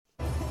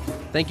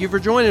Thank you for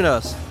joining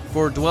us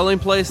for Dwelling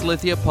Place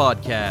Lithia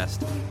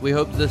Podcast. We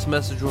hope this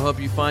message will help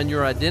you find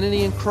your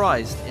identity in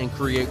Christ and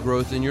create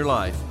growth in your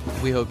life.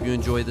 We hope you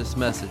enjoy this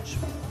message.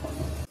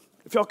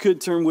 If y'all could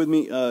turn with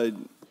me,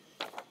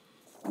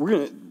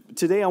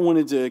 today I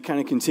wanted to kind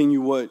of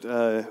continue what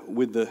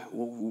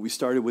we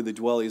started with the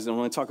dwellies. I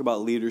want to talk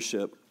about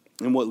leadership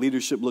and what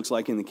leadership looks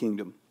like in the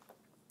kingdom.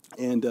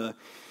 And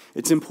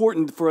it's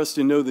important for us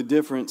to know the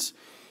difference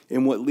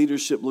in what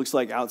leadership looks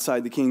like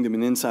outside the kingdom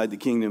and inside the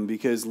kingdom,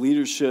 because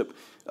leadership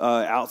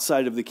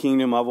outside of the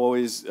kingdom, I've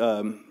always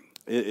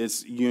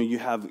you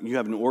have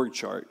an org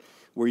chart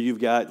where you've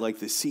got like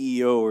the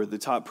CEO or the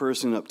top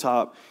person up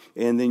top,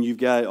 and then you've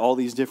got all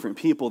these different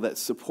people that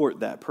support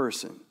that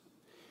person.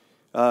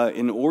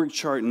 An org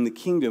chart in the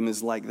kingdom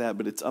is like that,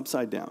 but it's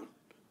upside down,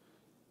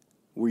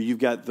 where you've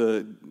got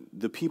the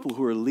people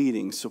who are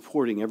leading,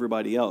 supporting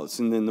everybody else,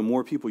 and then the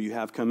more people you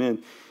have come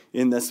in,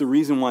 and that's the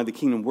reason why the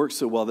kingdom works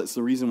so well. That's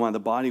the reason why the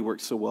body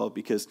works so well,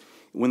 because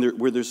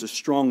where there's a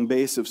strong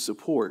base of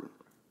support,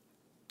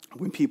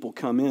 when people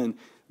come in,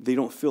 they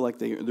don't feel like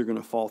they're going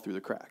to fall through the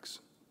cracks.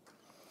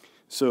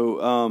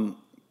 So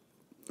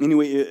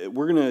anyway,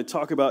 we're going to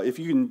talk about, if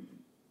you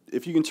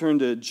can turn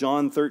to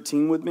John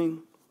 13 with me.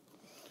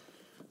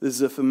 This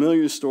is a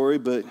familiar story,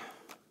 but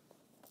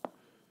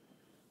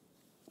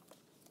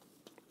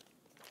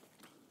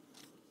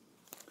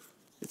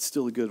it's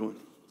still a good one.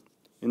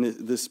 And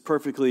this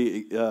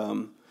perfectly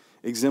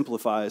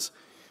exemplifies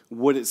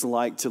what it's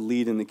like to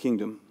lead in the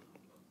kingdom.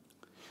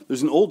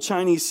 There's an old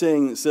Chinese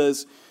saying that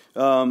says,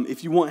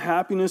 if you want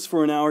happiness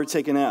for an hour,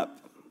 take a nap.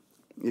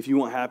 If you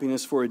want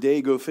happiness for a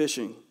day, go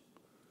fishing.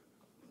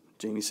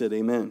 Jamie said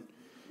amen.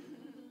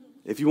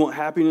 If you want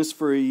happiness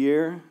for a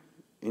year,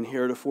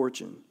 inherit a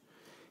fortune.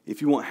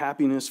 If you want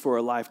happiness for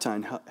a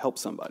lifetime, help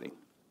somebody.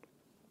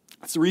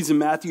 That's the reason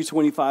Matthew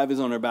 25 is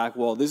on our back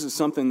wall. This is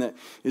something that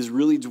is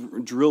really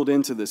drilled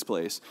into this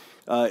place.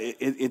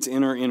 It's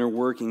in our inner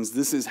workings.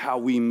 This is how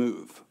we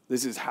move.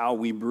 This is how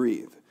we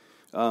breathe.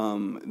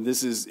 And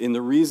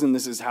the reason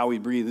this is how we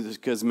breathe is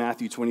because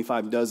Matthew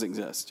 25 does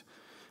exist.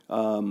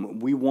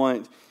 We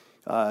want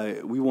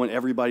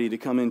everybody to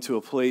come into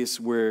a place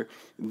where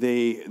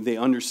they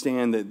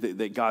understand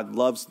that God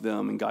loves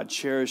them and God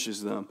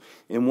cherishes them.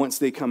 And once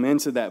they come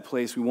into that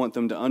place, we want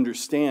them to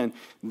understand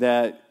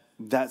that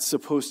that's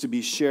supposed to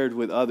be shared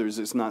with others.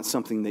 It's not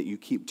something that you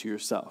keep to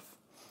yourself.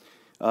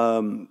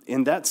 And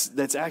that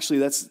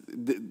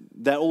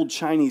old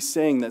Chinese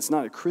saying, that's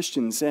not a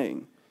Christian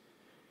saying.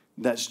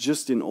 That's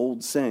just an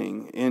old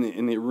saying, and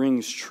it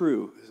rings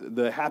true.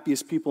 The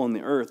happiest people on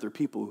the earth are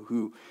people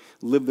who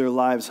live their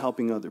lives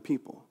helping other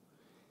people.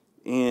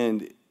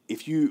 And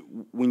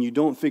when you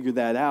don't figure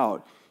that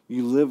out,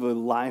 you live a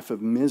life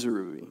of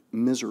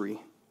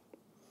misery.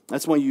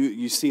 That's why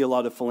you see a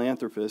lot of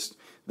philanthropists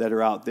that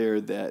are out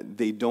there that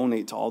they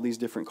donate to all these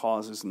different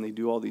causes and they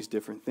do all these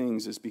different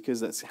things, is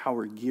because that's how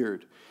we're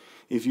geared.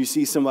 If you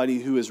see somebody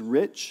who is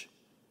rich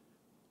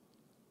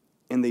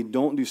and they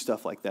don't do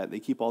stuff like that, they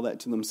keep all that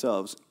to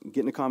themselves,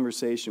 get in a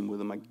conversation with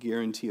them, I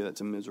guarantee you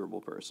that's a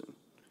miserable person.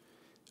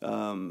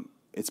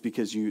 It's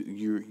because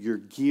you're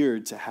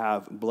geared to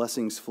have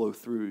blessings flow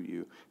through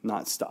you,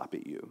 not stop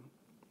at you.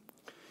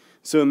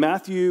 So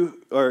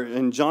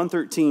in John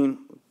 13,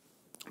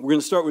 we're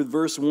going to start with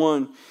verse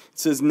 1. It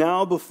says,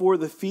 "Now before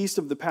the feast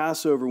of the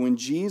Passover, when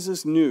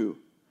Jesus knew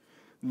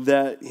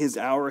that his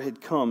hour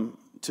had come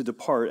to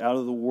depart out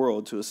of the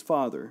world to his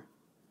Father,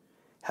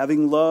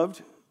 having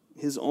loved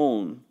his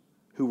own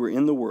who were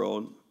in the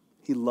world,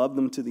 he loved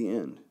them to the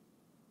end.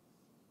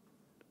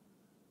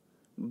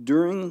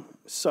 During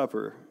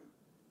supper,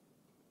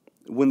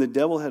 when the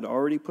devil had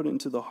already put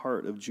into the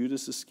heart of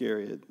Judas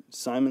Iscariot,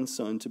 Simon's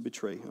son, to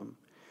betray him,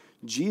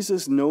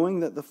 Jesus,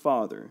 knowing that the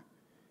Father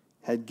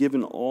had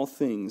given all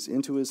things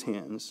into his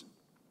hands,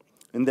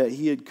 and that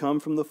he had come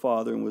from the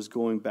Father and was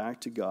going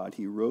back to God,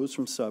 he rose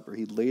from supper.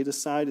 He laid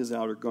aside his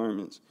outer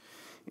garments,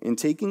 and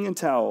taking a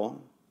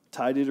towel,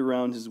 tied it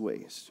around his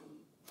waist."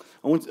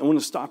 I want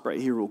to stop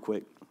right here real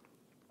quick.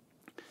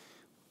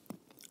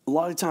 A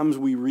lot of times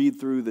we read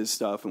through this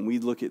stuff and we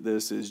look at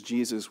this as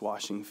Jesus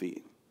washing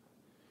feet.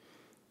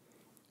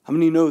 How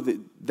many know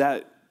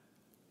that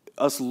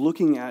us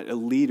looking at a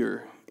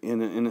leader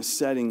in a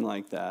setting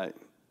like that,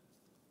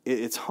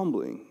 it's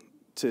humbling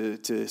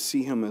to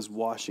see him as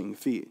washing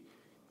feet.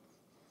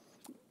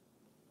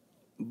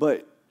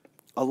 But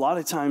a lot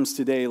of times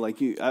today,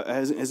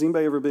 has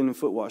anybody ever been in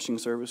foot washing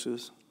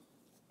services?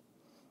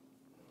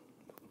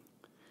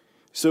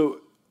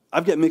 So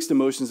I've got mixed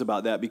emotions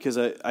about that, because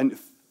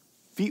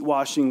feet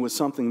washing was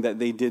something that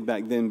they did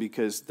back then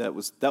because that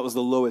was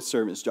the lowest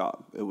servant's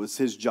job. It was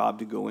his job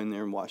to go in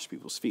there and wash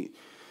people's feet.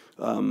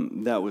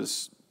 That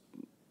was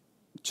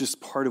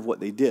just part of what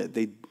they did.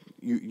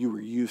 You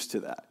were used to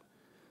that.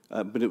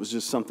 But it was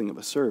just something of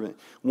a servant.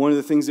 One of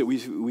the things that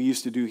we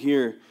used to do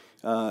here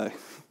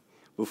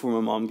before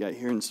my mom got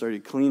here and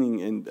started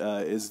cleaning and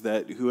is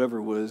that whoever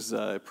was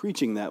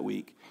preaching that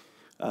week,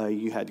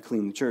 you had to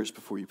clean the church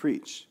before you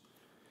preached.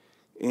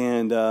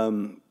 And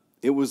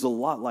it was a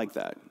lot like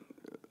that.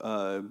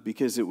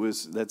 because it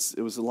was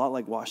a lot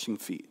like washing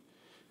feet,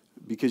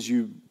 because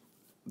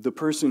the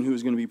person who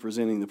is going to be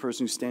presenting, the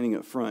person who's standing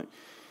up front,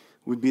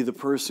 would be the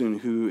person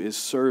who is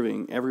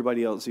serving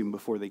everybody else even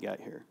before they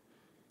got here.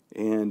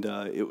 And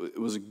it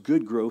was a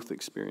good growth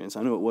experience.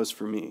 I know it was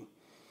for me.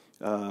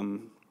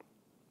 And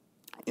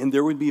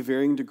there would be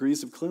varying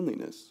degrees of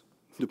cleanliness,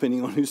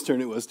 depending on whose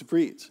turn it was to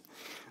preach.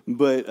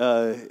 But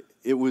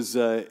it was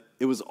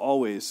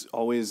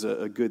always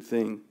a good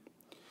thing.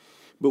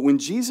 But when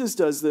Jesus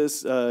does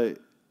this,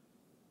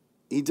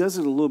 he does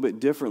it a little bit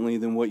differently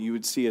than what you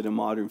would see at a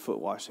modern foot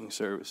washing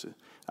service.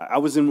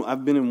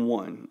 I've been in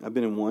one.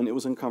 It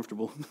was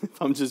uncomfortable.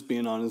 If I'm just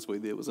being honest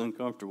with you, it was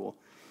uncomfortable.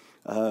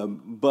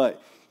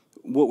 But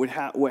what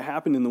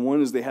happened in the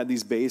one is they had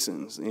these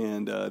basins,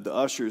 and the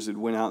ushers had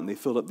went out and they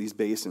filled up these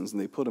basins and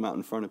they put them out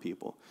in front of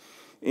people.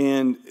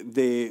 And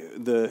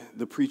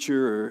the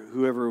preacher or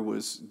whoever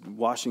was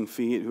washing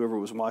feet, whoever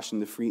was washing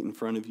the feet in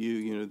front of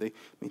you, they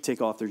may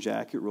take off their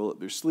jacket, roll up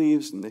their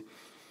sleeves, and they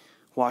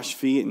wash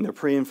feet, and they're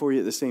praying for you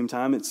at the same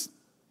time. It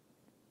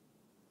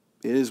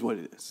is what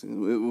it is.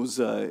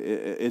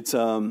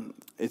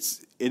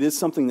 It is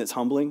something that's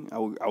humbling.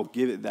 I'll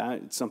give it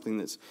that. It's something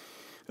that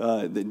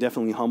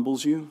definitely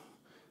humbles you.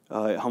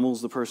 It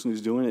humbles the person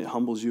who's doing it. It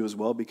humbles you as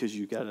well, because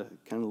you got to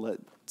kind of let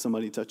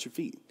somebody touch your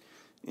feet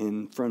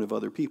in front of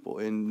other people,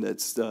 and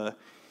that's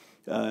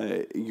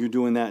you're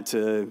doing that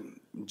to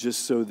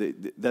just so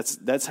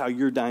that's how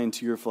you're dying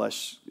to your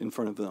flesh in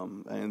front of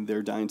them, and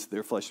they're dying to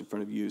their flesh in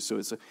front of you. So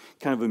it's a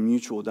kind of a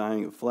mutual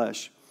dying of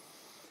flesh.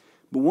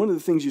 But one of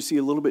the things you see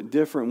a little bit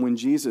different when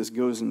Jesus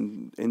goes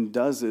and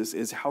does this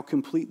is how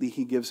completely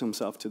he gives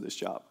himself to this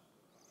job.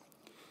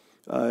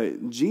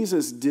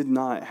 Jesus did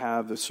not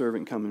have the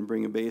servant come and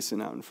bring a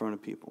basin out in front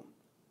of people.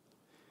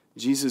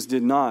 Jesus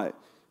did not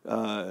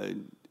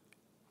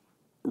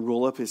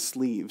roll up his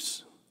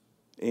sleeves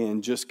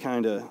and just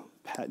kind of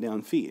pat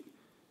down feet.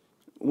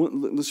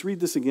 Let's read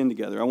this again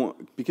together.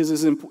 Because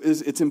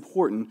it's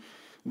important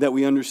that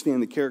we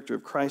understand the character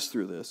of Christ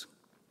through this.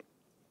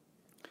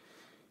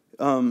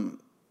 So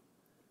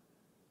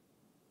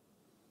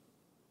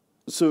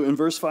in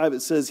verse 5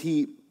 it says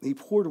he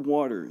poured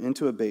water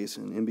into a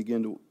basin and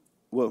began to.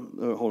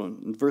 Hold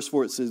on. In verse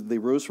 4 it says they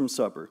rose from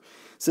supper.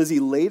 It says he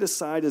laid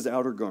aside his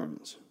outer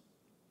garments.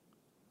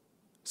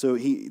 So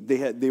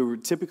they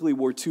typically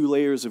wore 2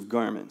 layers of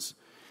garments.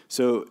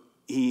 So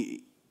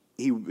he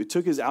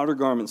took his outer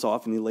garments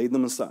off and he laid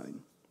them aside.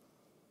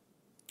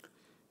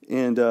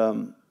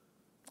 And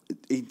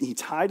he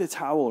tied a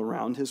towel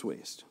around his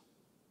waist.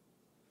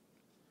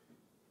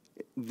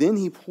 Then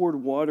he poured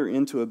water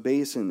into a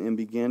basin and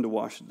began to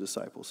wash the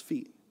disciples'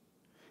 feet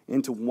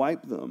and to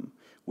wipe them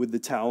with the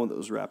towel that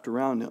was wrapped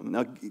around him.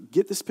 Now,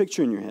 get this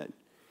picture in your head.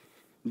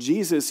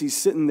 Jesus, he's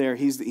sitting there.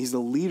 He's the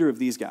leader of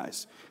these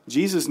guys.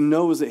 Jesus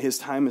knows that his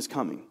time is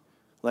coming.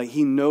 Like,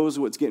 he knows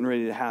what's getting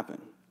ready to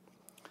happen.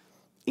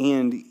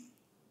 And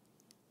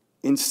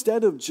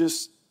instead of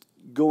just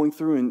going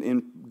through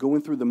and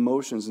going through the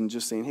motions and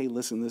just saying, hey,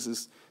 listen, this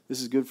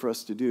is good for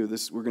us to do.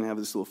 We're going to have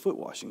this little foot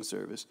washing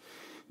service.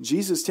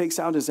 Jesus takes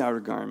out his outer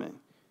garment.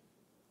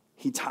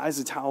 He ties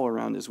a towel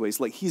around his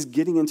waist. Like, he's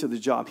getting into the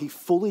job. He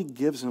fully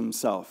gives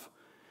himself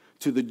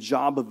to the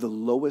job of the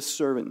lowest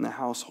servant in the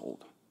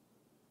household,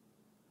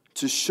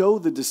 to show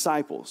the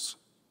disciples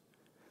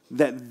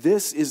that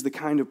this is the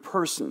kind of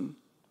person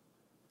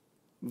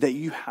that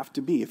you have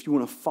to be. If you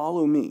want to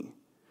follow me,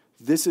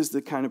 this is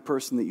the kind of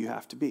person that you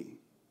have to be.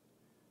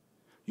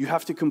 You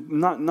have to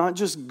not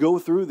just go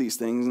through these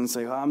things and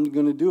say, I'm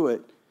going to do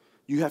it.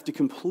 You have to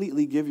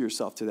completely give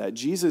yourself to that.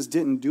 Jesus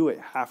didn't do it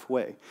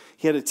halfway.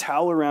 He had a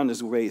towel around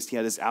his waist. He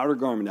had his outer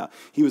garment out.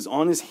 He was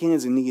on his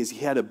hands and knees. He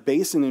had a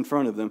basin in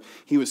front of them.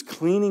 He was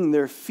cleaning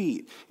their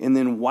feet and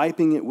then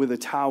wiping it with a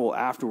towel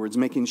afterwards,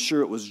 making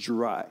sure it was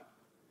dry.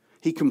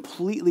 He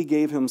completely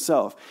gave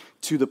himself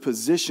to the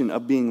position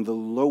of being the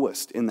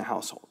lowest in the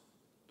household.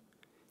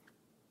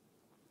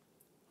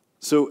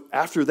 So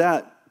after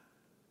that,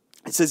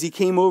 it says he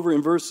came over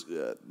in verse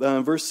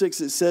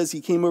 6, it says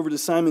he came over to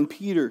Simon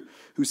Peter,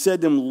 who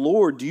said to him,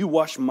 Lord, do you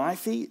wash my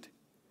feet?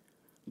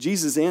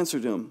 Jesus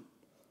answered him,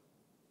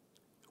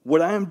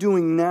 what I am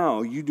doing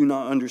now you do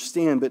not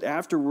understand, but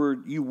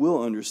afterward you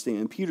will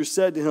understand. Peter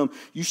said to him,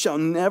 you shall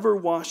never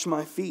wash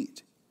my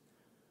feet.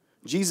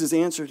 Jesus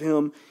answered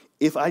him,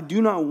 if I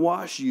do not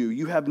wash you,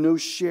 you have no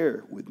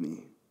share with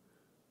me.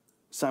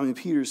 Simon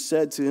Peter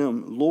said to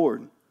him,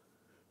 Lord,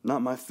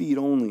 not my feet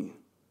only,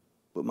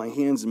 but my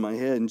hands and my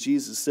head. And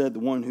Jesus said, the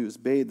one who is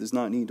bathed does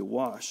not need to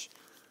wash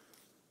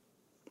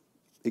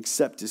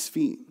except his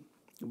feet,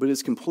 but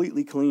is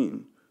completely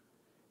clean.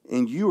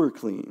 And you are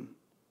clean,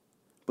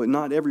 but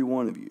not every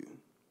one of you.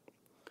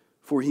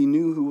 For he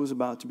knew who was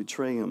about to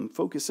betray him.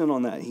 Focus in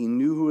on that. He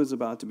knew who was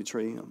about to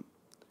betray him.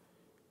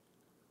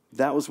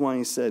 That was why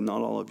he said,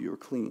 not all of you are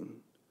clean.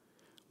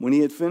 When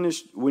he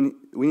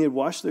had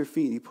washed their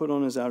feet, he put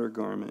on his outer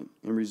garment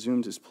and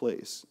resumed his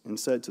place and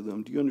said to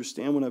them, do you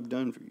understand what I've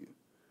done for you?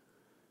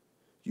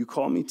 You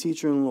call me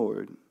teacher and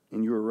Lord,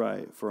 and you are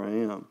right, for I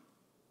am.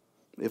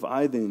 If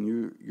I then,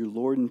 your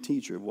Lord and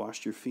teacher, have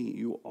washed your feet,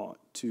 you ought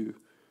to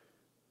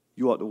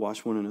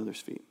wash one another's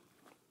feet.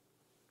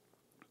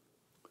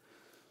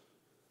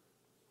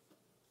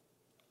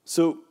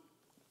 So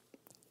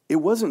it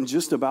wasn't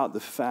just about the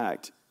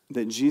fact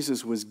that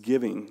Jesus was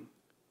giving,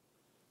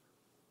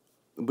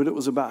 but it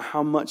was about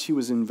how much he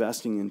was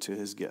investing into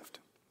his gift.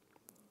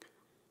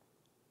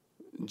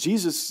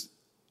 Jesus,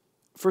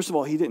 first of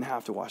all, he didn't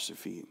have to wash their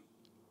feet.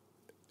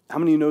 How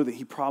many of you know that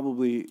he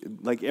probably,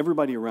 like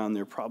everybody around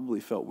there,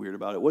 probably felt weird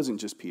about it? It wasn't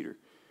just Peter.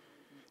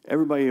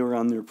 Everybody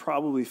around there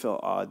probably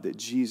felt odd that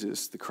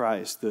Jesus, the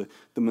Christ, the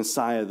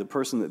Messiah, the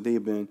person that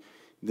they've been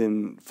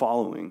then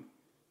following,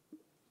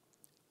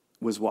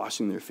 was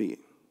washing their feet.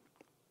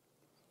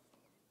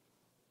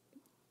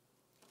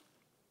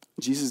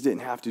 Jesus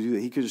didn't have to do that.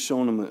 He could have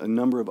shown them a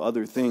number of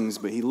other things,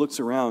 but he looks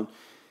around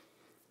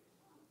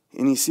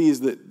and he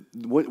sees that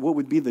what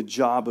would be the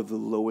job of the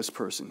lowest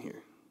person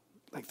here?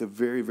 Like the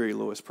very, very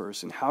lowest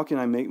person. How can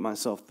I make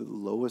myself the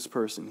lowest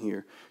person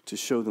here to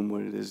show them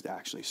what it is to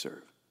actually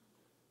serve?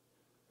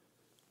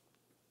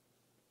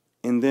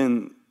 And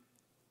then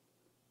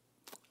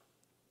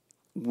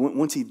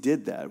once he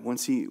did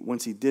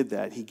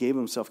that, he gave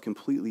himself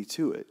completely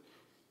to it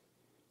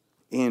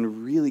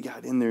and really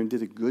got in there and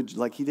did a good,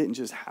 like he didn't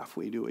just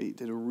halfway do it. He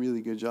did a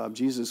really good job.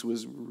 Jesus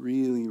was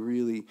really,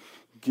 really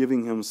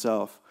giving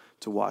himself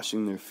to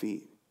washing their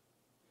feet.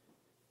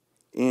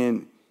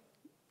 And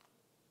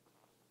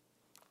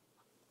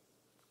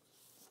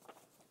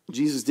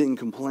Jesus didn't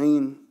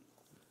complain.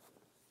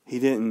 He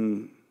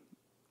didn't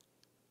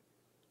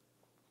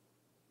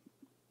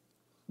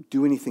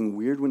do anything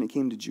weird when it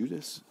came to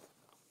Judas.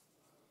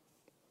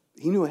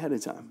 He knew ahead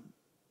of time.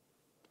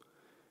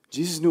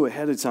 Jesus knew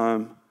ahead of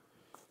time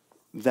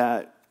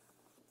that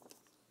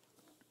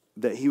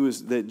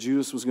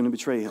Judas was going to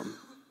betray him.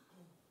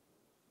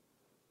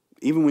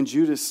 Even when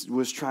Judas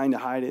was trying to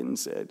hide it and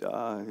said,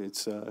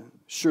 it's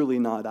surely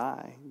not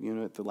I,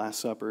 at the Last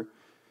Supper,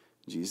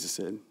 Jesus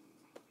said,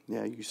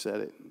 yeah, you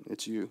said it.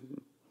 It's you.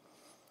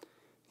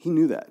 He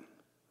knew that.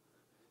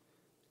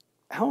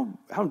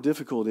 How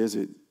difficult is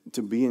it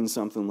to be in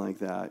something like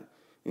that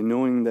and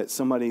knowing that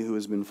somebody who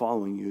has been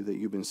following you, that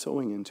you've been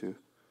sowing into,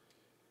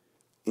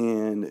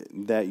 and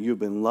that you've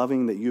been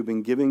loving, that you've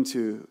been giving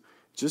to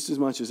just as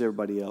much as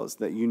everybody else,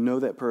 that you know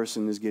that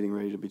person is getting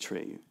ready to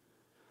betray you.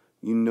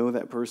 You know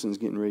that person is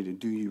getting ready to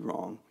do you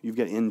wrong. You've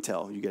got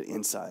intel. You've got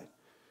insight.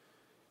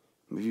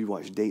 Maybe you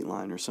watched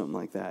Dateline or something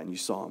like that and you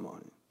saw him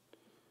on it.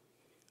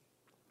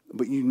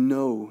 But you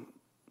know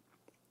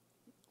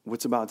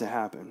what's about to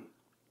happen.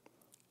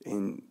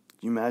 And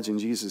you imagine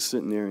Jesus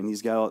sitting there and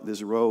he's got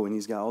this row and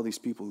he's got all these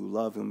people who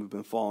love him, who've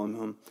been following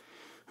him,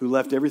 who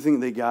left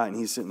everything they got, and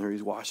he's sitting there,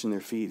 he's washing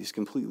their feet, he's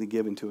completely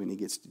given to it, and he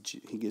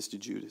gets to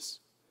Judas.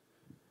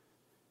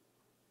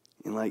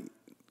 And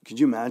could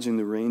you imagine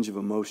the range of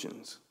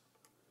emotions?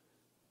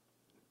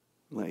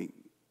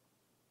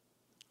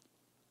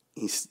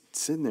 He's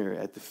sitting there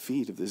at the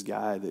feet of this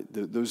guy that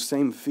those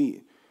same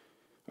feet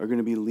are going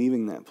to be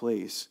leaving that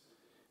place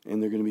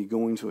and they're going to be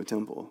going to a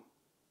temple.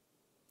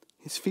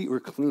 His feet were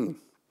clean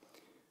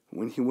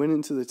when he went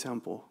into the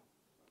temple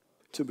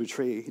to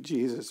betray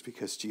Jesus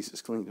because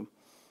Jesus cleaned him.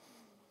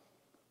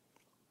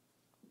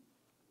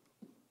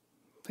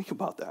 Think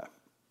about that.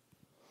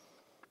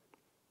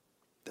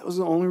 That was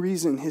the only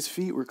reason his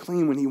feet were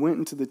clean when he went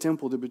into the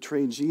temple to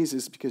betray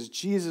Jesus, because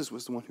Jesus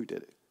was the one who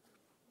did it.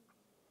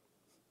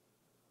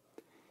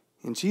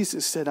 And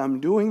Jesus said, I'm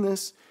doing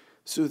this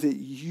so that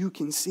you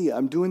can see.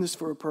 I'm doing this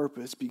for a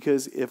purpose,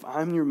 because if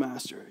I'm your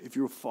master, if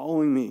you're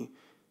following me,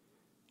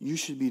 you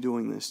should be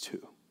doing this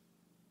too.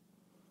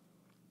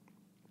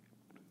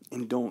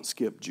 And don't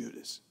skip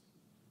Judas.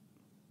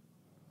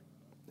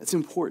 That's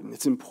important.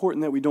 It's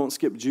important that we don't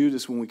skip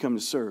Judas when we come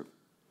to serve.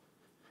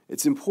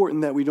 It's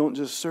important that we don't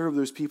just serve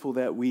those people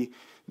that we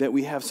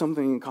have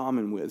something in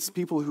common with. It's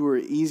people who are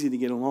easy to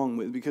get along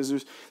with, because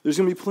there's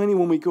going to be plenty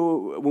when we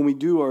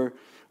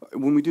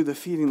do the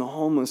feeding the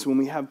homeless, when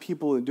we have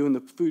people doing the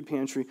food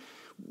pantry,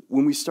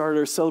 when we start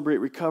our Celebrate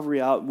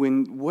Recovery out,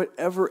 when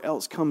whatever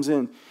else comes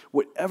in,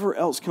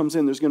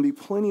 there's going to be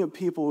plenty of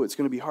people who it's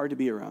going to be hard to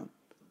be around.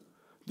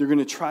 They're going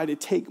to try to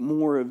take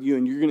more of you,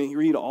 and you're going to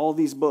read all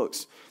these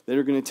books that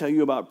are going to tell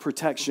you about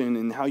protection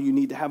and how you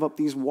need to have up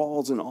these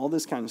walls and all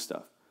this kind of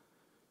stuff.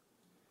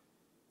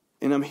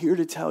 And I'm here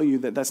to tell you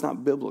that that's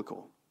not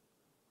biblical.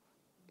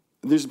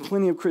 There's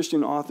plenty of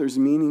Christian authors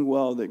meaning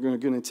well that are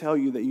going to tell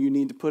you that you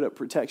need to put up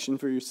protection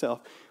for yourself,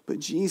 but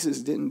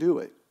Jesus didn't do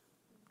it.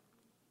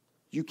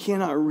 You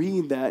cannot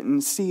read that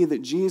and see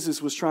that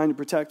Jesus was trying to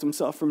protect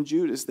himself from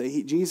Judas,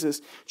 that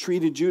Jesus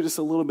treated Judas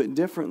a little bit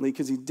differently,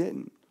 because he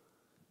didn't.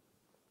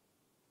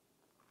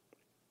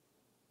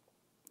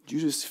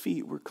 Judas'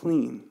 feet were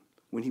clean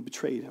when he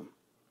betrayed him.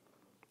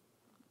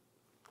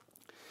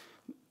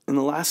 And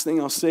the last thing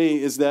I'll say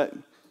is that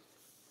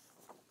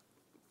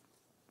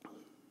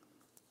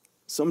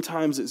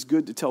sometimes it's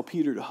good to tell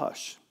Peter to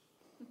hush.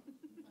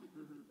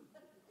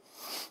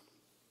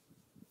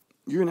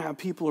 You're going to have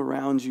people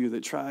around you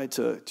that try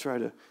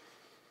to.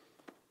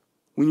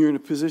 When you're in a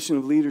position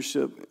of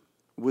leadership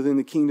within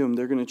the kingdom,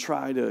 they're going to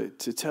try to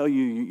tell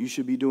you, you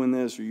should be doing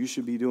this or you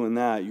should be doing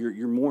that.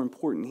 You're more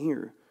important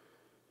here.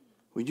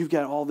 Well, you've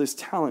got all this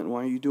talent.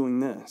 Why are you doing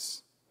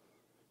this?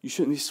 You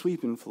shouldn't be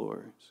sweeping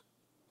floors.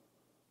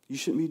 You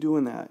shouldn't be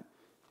doing that.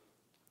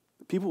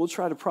 People will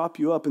try to prop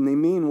you up, and they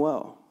mean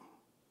well.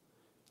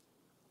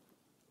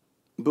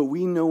 But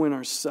we know in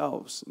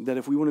ourselves that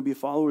if we want to be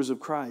followers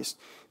of Christ,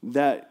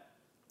 that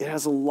it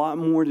has a lot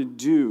more to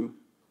do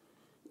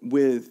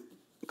with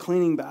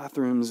cleaning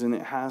bathrooms than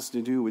it has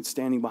to do with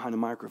standing behind a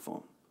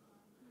microphone.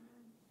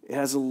 It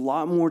has a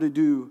lot more to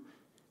do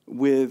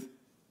with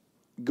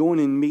going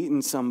and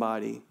meeting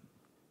somebody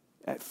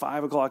at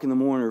 5 o'clock in the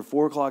morning or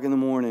 4 o'clock in the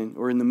morning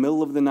or in the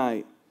middle of the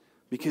night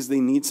because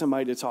they need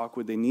somebody to talk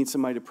with, they need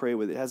somebody to pray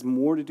with. It has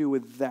more to do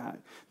with that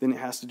than it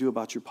has to do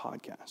about your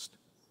podcast.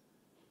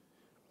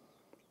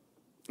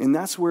 And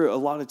that's where a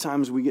lot of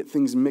times we get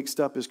things mixed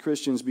up as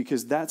Christians,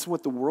 because that's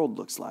what the world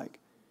looks like.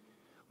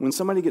 When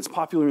somebody gets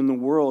popular in the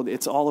world,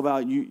 it's all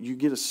about you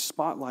get a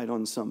spotlight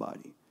on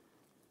somebody.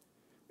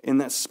 And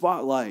that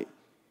spotlight,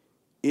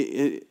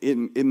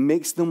 it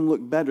makes them look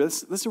better.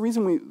 That's the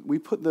reason we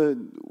put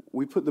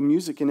the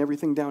music and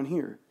everything down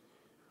here.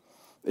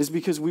 Is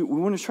because we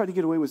want to try to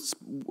get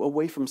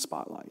away from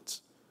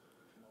spotlights.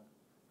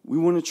 We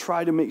want to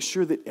try to make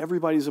sure that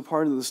everybody's a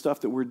part of the stuff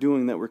that we're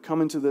doing, that we're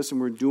coming to this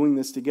and we're doing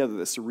this together.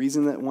 That's the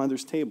reason that why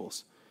there's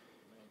tables.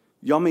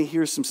 Y'all may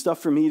hear some stuff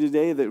from me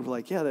today that we're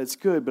like, yeah, that's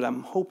good, but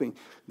I'm hoping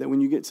that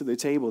when you get to the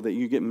table that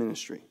you get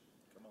ministry.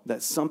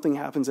 That something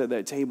happens at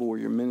that table where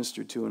you're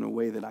ministered to in a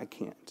way that I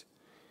can't.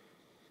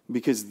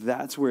 Because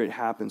that's where it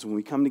happens. When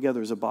we come together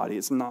as a body,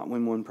 it's not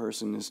when one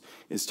person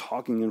is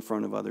talking in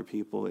front of other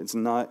people. It's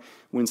not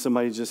when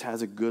somebody just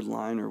has a good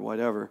line or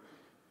whatever.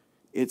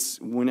 It's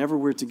whenever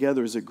we're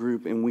together as a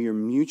group and we are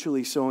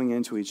mutually sowing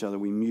into each other,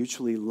 we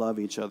mutually love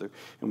each other,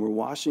 and we're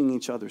washing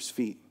each other's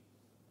feet,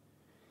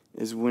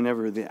 is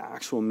whenever the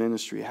actual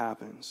ministry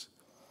happens.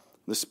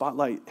 The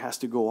spotlight has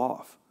to go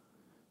off.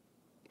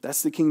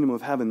 That's the kingdom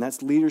of heaven.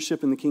 That's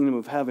leadership in the kingdom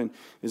of heaven,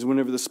 is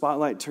whenever the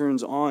spotlight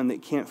turns on, they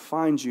can't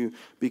find you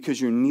because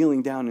you're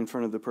kneeling down in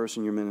front of the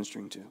person you're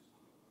ministering to.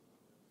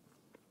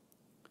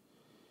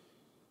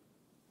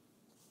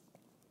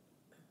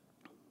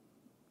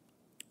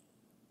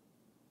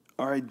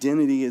 Our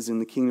identity is in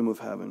the kingdom of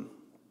heaven.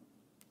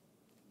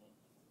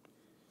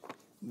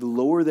 The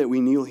lower that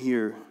we kneel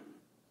here,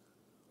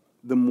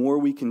 the more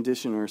we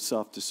condition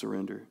ourselves to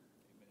surrender.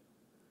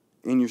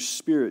 In your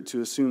spirit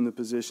to assume the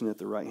position at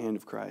the right hand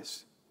of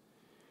Christ.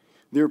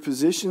 There are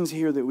positions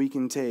here that we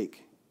can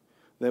take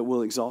that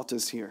will exalt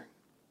us here.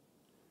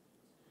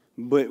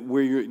 But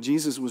where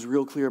Jesus was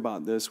real clear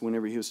about this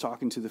whenever he was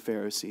talking to the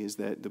Pharisees,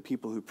 that the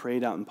people who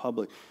prayed out in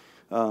public,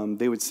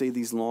 they would say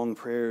these long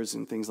prayers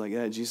and things like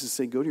that. Jesus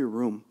said, go to your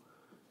room.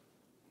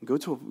 Go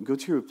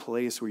to your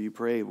place where you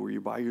pray, where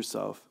you're by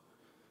yourself,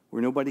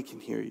 where nobody can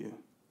hear you.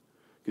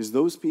 Because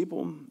those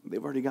people,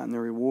 they've already gotten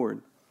their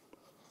reward.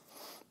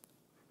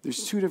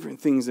 There's two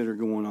different things that are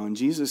going on.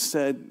 Jesus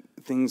said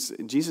he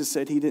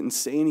didn't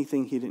say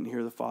anything he didn't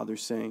hear the Father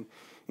saying,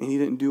 and he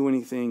didn't do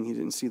anything he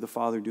didn't see the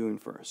Father doing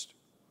first.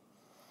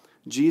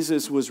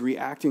 Jesus was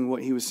reacting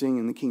what he was seeing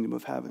in the kingdom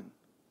of heaven.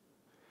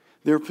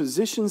 There are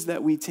positions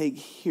that we take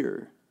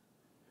here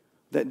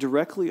that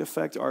directly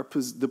affect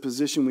the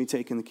position we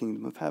take in the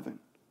kingdom of heaven.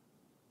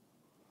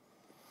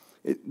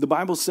 The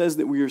Bible says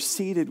that we are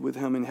seated with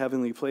him in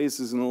heavenly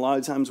places, and a lot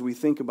of times we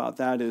think about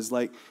that as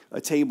like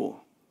a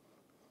table.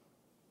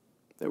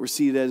 That we're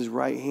seated at his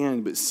right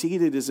hand, but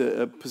seated is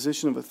a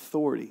position of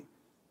authority.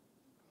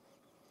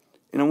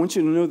 And I want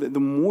you to know that the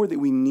more that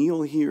we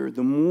kneel here,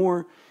 the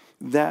more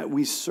that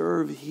we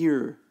serve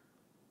here,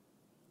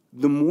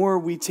 the more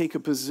we take a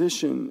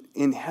position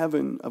in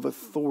heaven of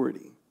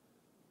authority.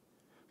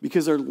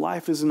 Because our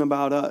life isn't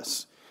about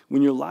us.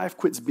 When your life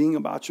quits being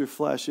about your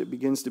flesh, it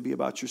begins to be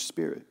about your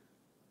spirit.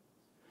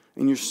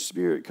 And your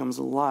spirit comes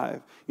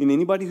alive. And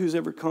anybody who's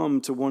ever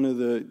come to one of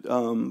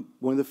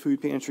the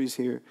food pantries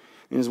here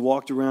and has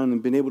walked around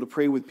and been able to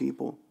pray with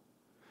people,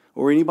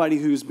 or anybody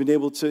who's been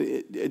able to,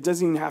 it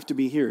doesn't even have to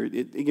be here.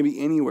 It can be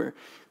anywhere.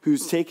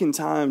 Who's taken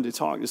time to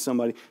talk to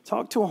somebody.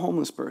 Talk to a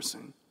homeless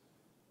person.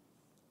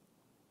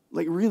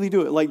 Like, really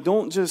do it. Like,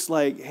 don't just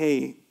like,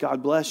 hey,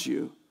 God bless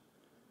you.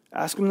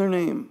 Ask them their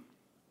name.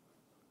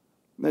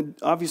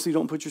 Obviously,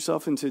 don't put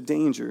yourself into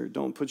danger.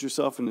 Don't put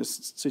yourself in a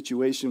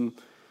situation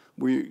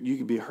where you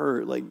could be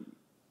hurt.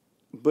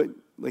 But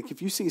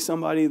if you see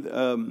somebody,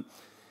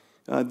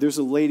 there's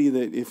a lady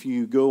that if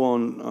you go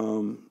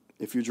on,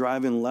 if you're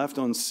driving left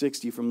on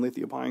 60 from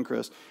Lithia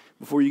Pinecrest,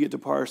 before you get to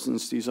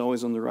Parsons, she's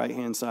always on the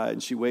right-hand side,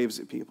 and she waves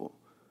at people.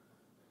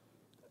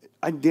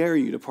 I dare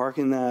you to park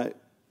in that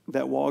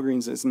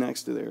Walgreens that's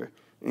next to there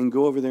and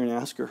go over there and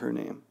ask her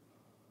name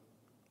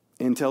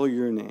and tell her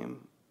your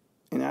name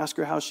and ask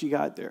her how she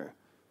got there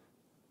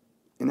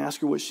and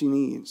ask her what she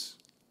needs.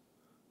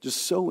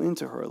 Just sow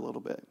into her a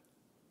little bit.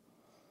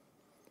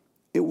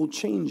 It will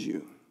change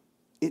you.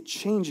 It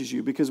changes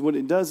you because what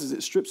it does is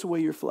it strips away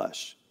your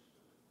flesh.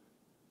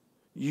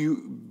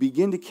 You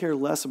begin to care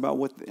less about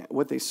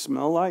what they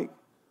smell like,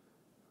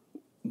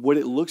 what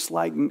it looks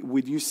like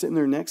with you sitting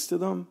there next to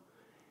them,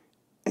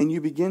 and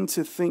you begin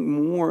to think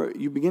more,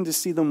 you begin to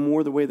see them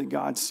more the way that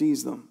God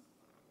sees them.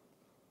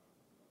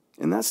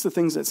 And that's the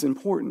things that's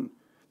important.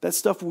 That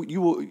stuff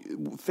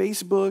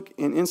Facebook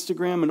and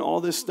Instagram and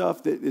all this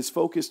stuff that is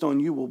focused on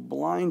you will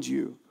blind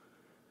you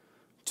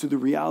to the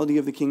reality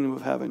of the kingdom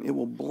of heaven. It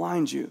will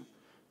blind you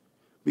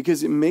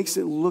because it makes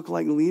it look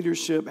like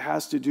leadership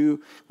has to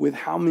do with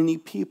how many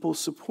people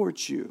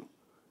support you.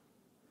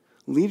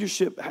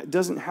 Leadership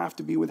doesn't have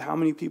to be with how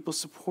many people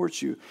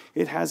support you.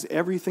 It has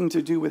everything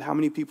to do with how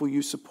many people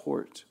you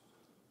support.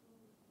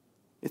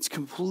 It's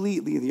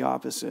completely the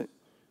opposite.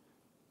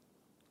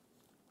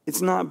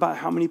 It's not about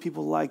how many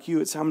people like you,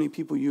 it's how many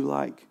people you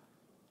like.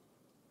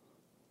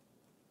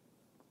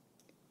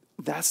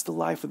 That's the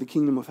life of the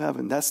kingdom of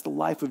heaven. That's the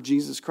life of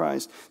Jesus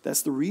Christ.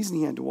 That's the reason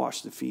he had to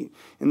wash the feet.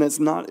 And that's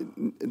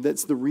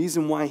the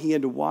reason why he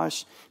had to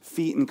wash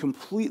feet and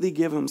completely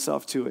give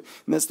himself to it.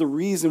 And that's the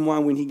reason why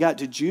when he got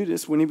to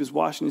Judas, when he was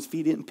washing his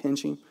feet, he didn't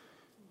pinch him.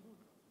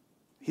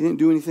 He didn't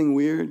do anything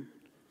weird.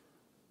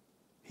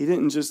 He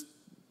didn't just,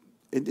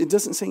 it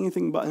doesn't say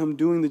anything about him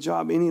doing the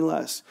job any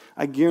less.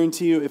 I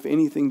guarantee you, if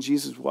anything,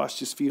 Jesus washed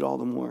his feet all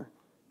the more.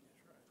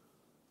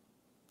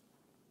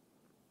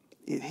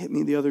 It hit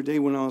me the other day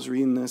when I was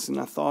reading this, and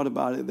I thought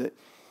about it, that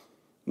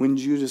when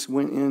Judas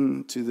went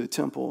into the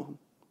temple,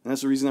 and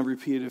that's the reason I've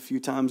repeated it a few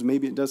times.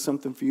 Maybe it does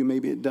something for you,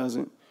 maybe it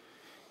doesn't.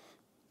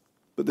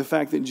 But the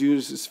fact that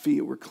Judas's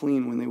feet were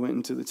clean when they went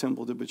into the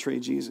temple to betray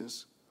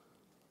Jesus.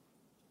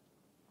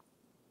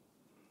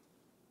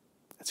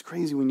 That's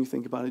crazy when you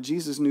think about it.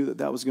 Jesus knew that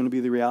that was going to be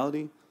the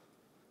reality.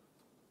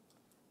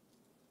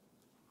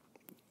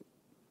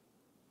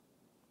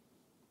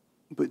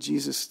 But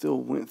Jesus still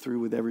went through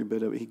with every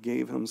bit of it. He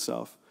gave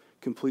himself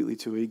completely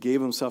to it. He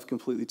gave himself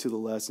completely to the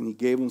lesson. He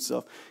gave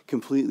himself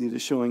completely to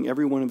showing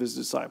every one of his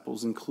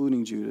disciples,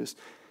 including Judas,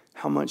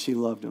 how much he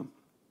loved him.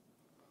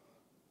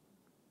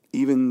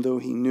 Even though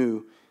he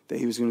knew that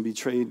he was going to be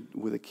betrayed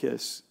with a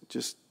kiss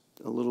just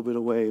a little bit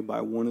away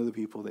by one of the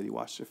people that he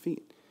washed their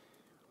feet.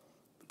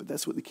 But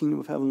that's what the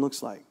kingdom of heaven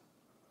looks like.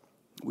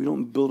 We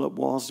don't build up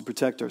walls to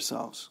protect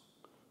ourselves.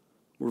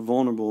 We're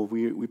vulnerable.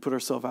 We put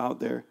ourselves out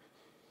there.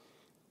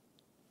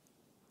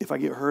 If I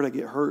get hurt, I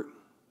get hurt.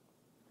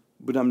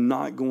 But I'm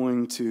not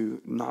going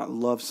to not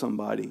love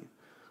somebody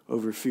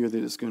over fear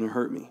that it's going to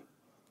hurt me.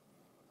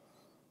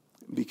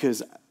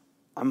 Because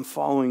I'm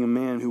following a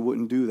man who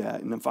wouldn't do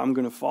that. And if I'm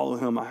going to follow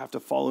him, I have to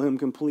follow him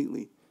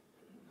completely.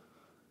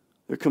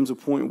 There comes a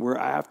point where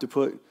I have to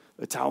put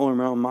a towel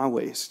around my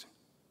waist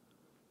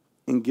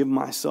and give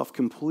myself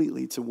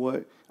completely to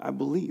what I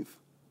believe.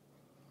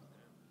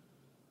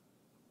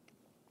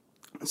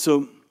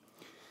 So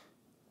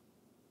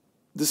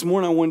this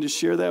morning I wanted to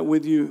share that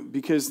with you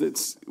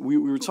because we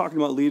were talking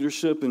about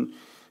leadership and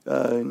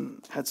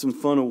had some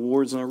fun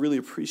awards, and I really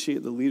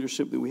appreciate the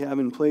leadership that we have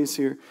in place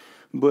here.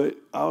 But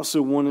I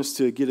also want us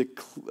to get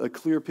a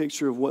clear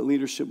picture of what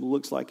leadership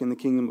looks like in the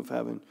kingdom of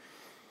heaven,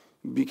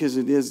 because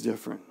it is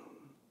different.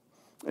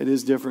 It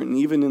is different. And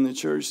even in the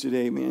church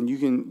today, man, you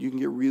can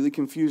get really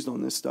confused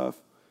on this stuff.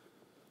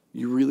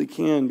 You really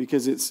can,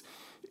 because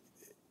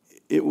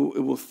it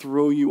will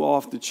throw you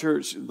off the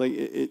church. Like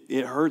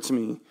it hurts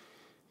me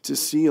to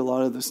see a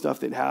lot of the stuff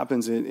that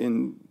happens,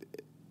 and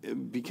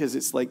because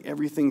it's like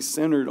everything's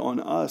centered on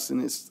us, and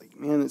it's like,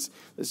 man,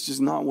 that's just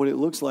not what it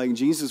looks like.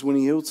 Jesus, when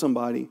he healed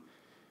somebody,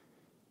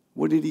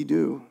 what did he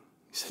do?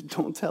 He said,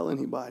 don't tell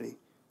anybody.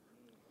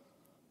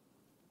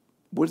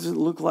 What does it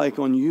look like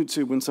on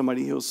YouTube when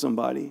somebody heals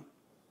somebody?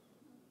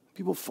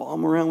 People follow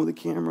them around with a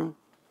camera.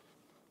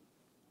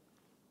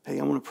 Hey,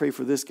 I'm going to pray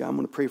for this guy. I'm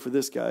going to pray for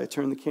this guy. I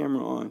turn the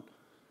camera on.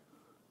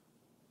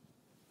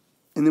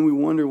 And then we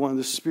wonder why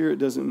the Spirit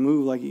doesn't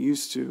move like it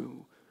used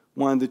to.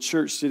 Why the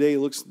church today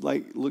looks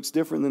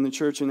different than the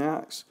church in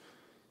Acts.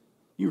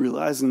 You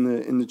realize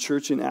in the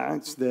church in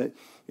Acts that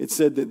it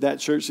said that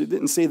church, it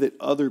didn't say that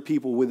other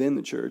people within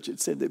the church.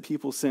 It said that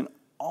people sent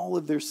all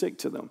of their sick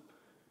to them.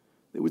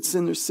 They would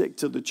send their sick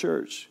to the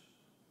church.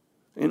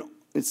 And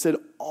it said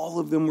all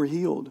of them were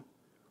healed.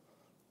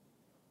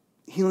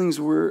 Healings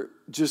were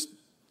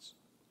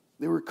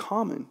they were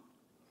common.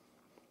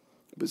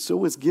 But so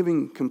was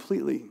giving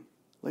completely.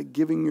 Like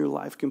giving your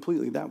life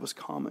completely, that was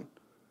common.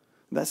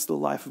 That's the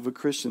life of a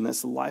Christian.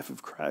 That's the life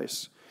of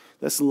Christ.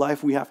 That's the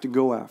life we have to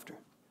go after.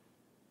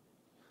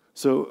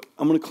 So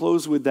I'm going to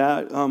close with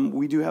that.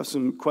 We do have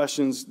some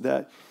questions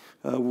that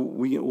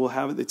we'll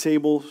have at the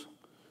table.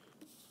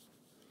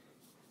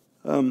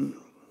 But I'm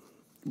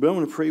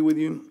going to pray with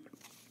you.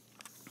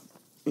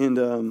 And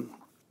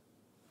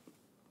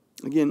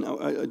again,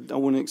 I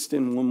want to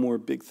extend one more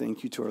big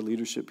thank you to our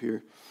leadership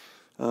here.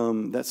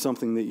 That's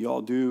something that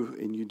y'all do,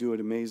 and you do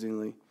it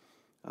amazingly.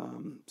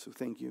 So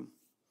thank you.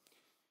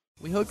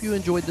 We hope you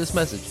enjoyed this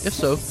message. If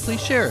so,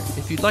 please share it.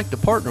 If you'd like to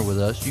partner with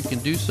us, you can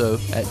do so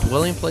at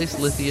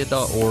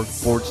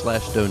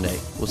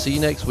dwellingplacelithia.org/donate. We'll see you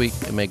next week,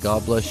 and may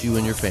God bless you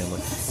and your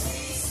family.